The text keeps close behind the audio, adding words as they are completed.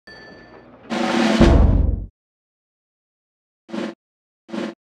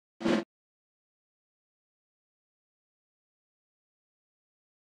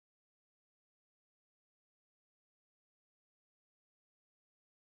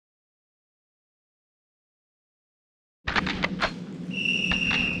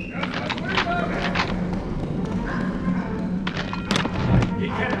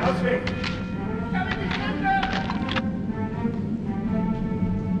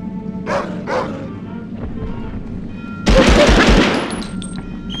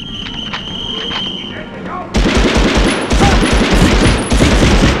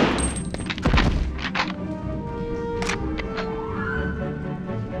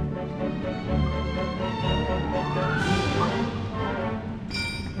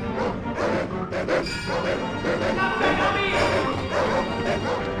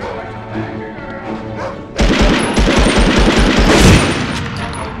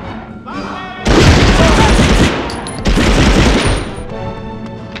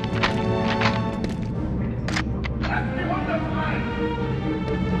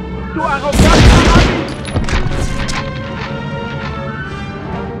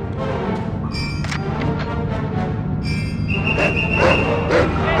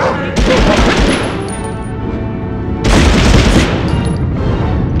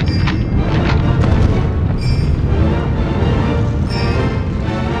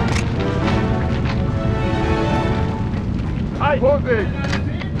mich!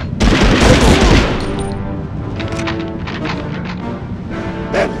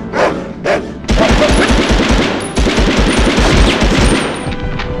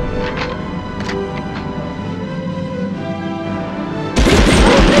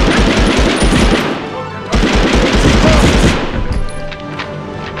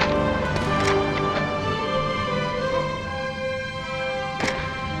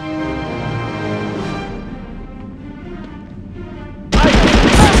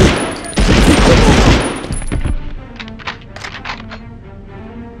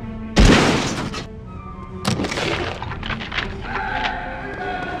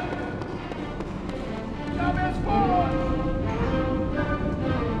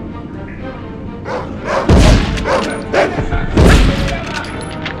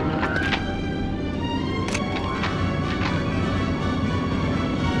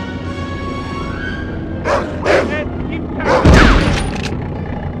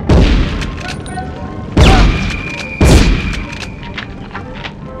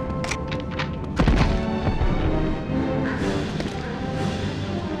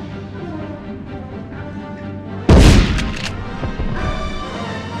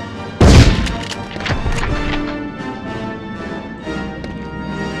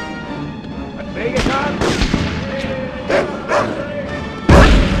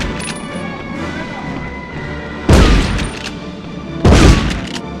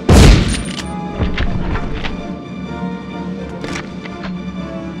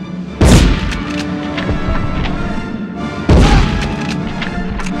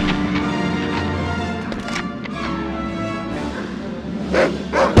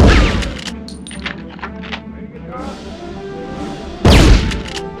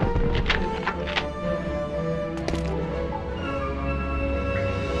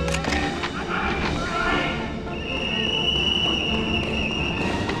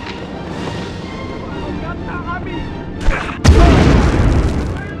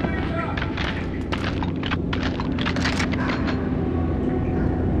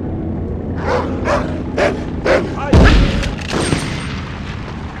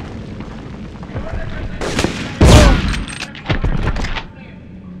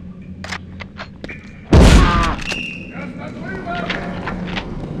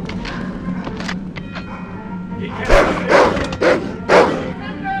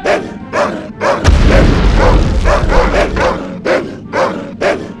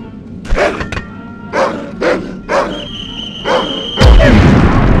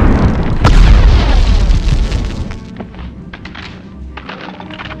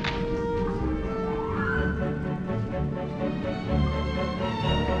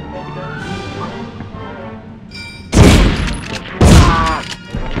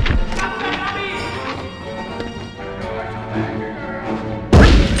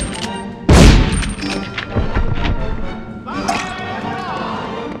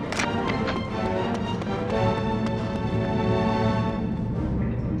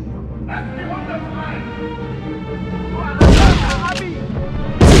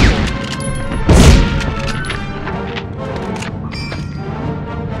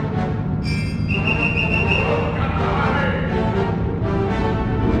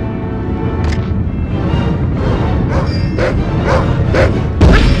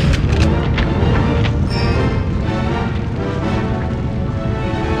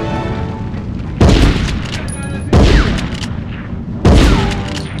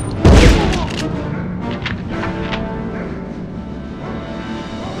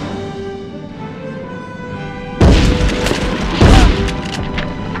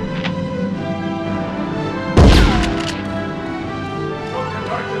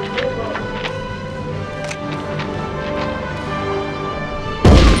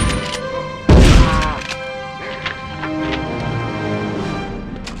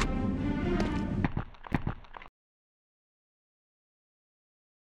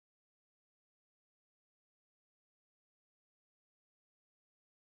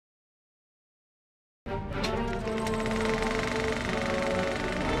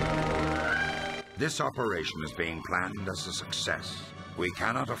 This operation is being planned as a success. We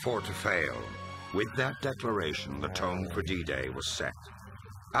cannot afford to fail. With that declaration, the tone for D-Day was set.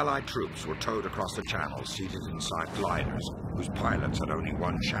 Allied troops were towed across the channel, seated inside gliders, whose pilots had only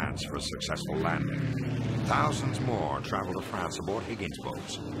one chance for a successful landing. Thousands more traveled to France aboard Higgins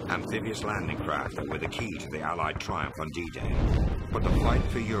boats, amphibious landing craft that were the key to the Allied triumph on D-Day. But the fight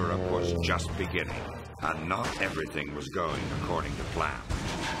for Europe was just beginning, and not everything was going according to plan.